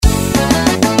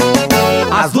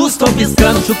As luzes tão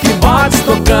piscando, chukebox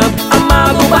tocando,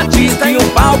 Amado Batista e o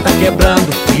pau tá quebrando.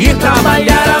 Ir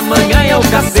trabalhar amanhã é o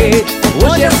cacete,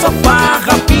 hoje é só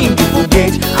farra, pinga e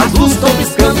foguete. As luzes tão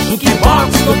piscando,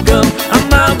 chukebox tocando,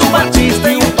 Amado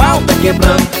Batista e o pau tá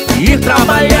quebrando. Ir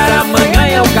trabalhar amanhã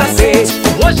é o cacete,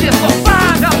 hoje é só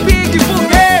farra, pinga e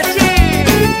foguete.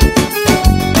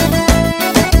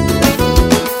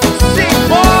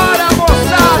 Simbora,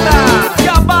 moçada, que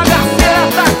a bagaceira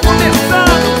tá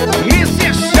começando. Isso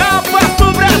é Chapas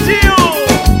do Brasil.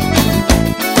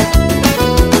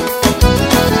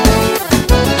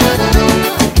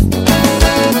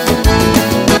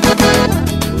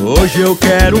 Hoje eu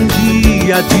quero um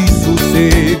dia de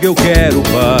sossego, eu quero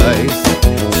paz.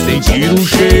 Sentir o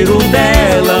cheiro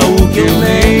dela, o que eu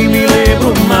nem me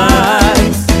lembro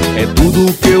mais. É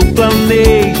tudo que eu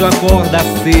planejo, acordar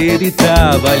cedo e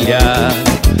trabalhar.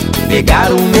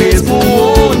 Pegar o mesmo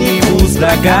ônibus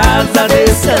pra casa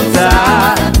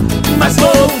descansar. Mas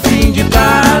todo fim de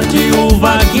tarde o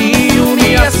vaguinho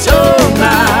me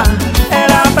aciona.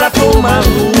 Era pra tomar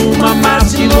uma,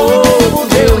 mas de novo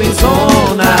deu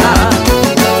insônia.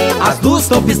 As luzes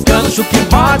tão piscando,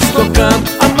 chukebox tocando,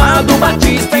 Amado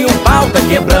Batista e o pau tá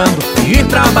quebrando. Ir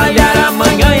trabalhar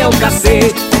amanhã é o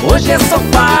cacete, hoje é só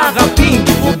farra, pinga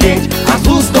e foguete. As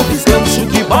luzes tão piscando,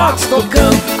 chukebox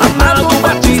tocando, Amado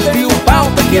Batista e o pau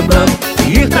tá quebrando.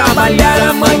 Ir trabalhar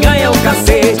amanhã é o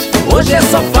cacete, hoje é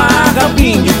só farra,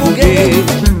 pinga e foguete.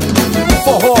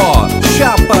 Forró,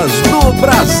 Chapas do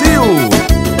Brasil,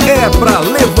 é pra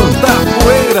levantar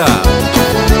poeira.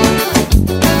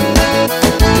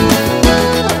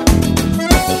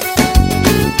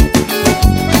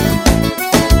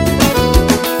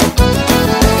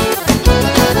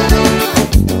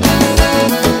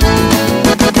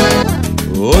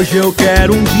 Hoje eu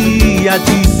quero um dia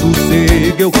de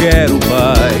sossego, eu quero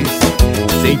paz.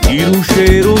 Sentir o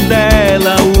cheiro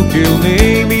dela, o que eu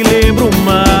nem me lembro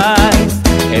mais.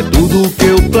 É tudo que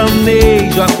eu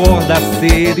planejo, acordar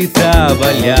cedo e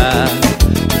trabalhar.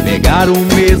 Pegar o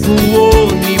mesmo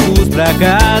ônibus pra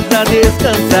casa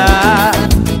descansar.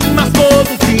 Mas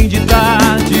todo fim de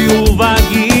tarde o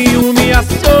vaguinho me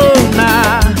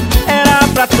aciona. Era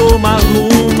pra tomar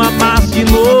uma, mas de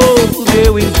novo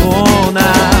deu insônia.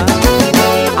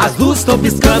 As luzes tão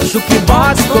piscando,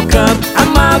 chukebox tocando,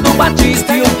 Amado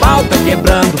Batista e o pau tá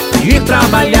quebrando. Ir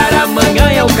trabalhar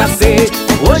amanhã é o cacete,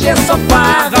 hoje é só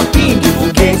farra, pinga e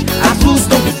foguete. As luzes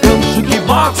tão piscando,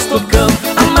 chukebox tocando,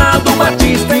 Amado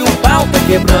Batista e o pau tá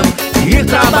quebrando. Ir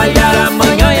trabalhar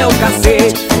amanhã é o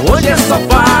cacete, hoje é só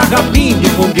farra, pinga e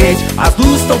foguete. As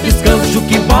luzes tão piscando,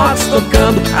 chukebox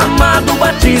tocando, Amado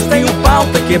Batista e o pau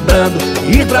tá quebrando.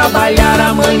 Ir trabalhar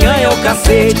amanhã é o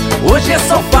cacete, hoje é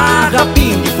só farra,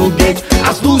 pinga e foguete.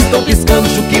 As luzes tão piscando,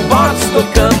 chukebox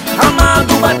tocando,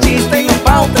 Amado Batista e o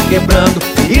pau tá quebrando.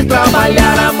 Ir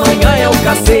trabalhar amanhã é o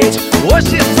cacete,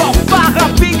 hoje é só farra,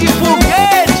 pinga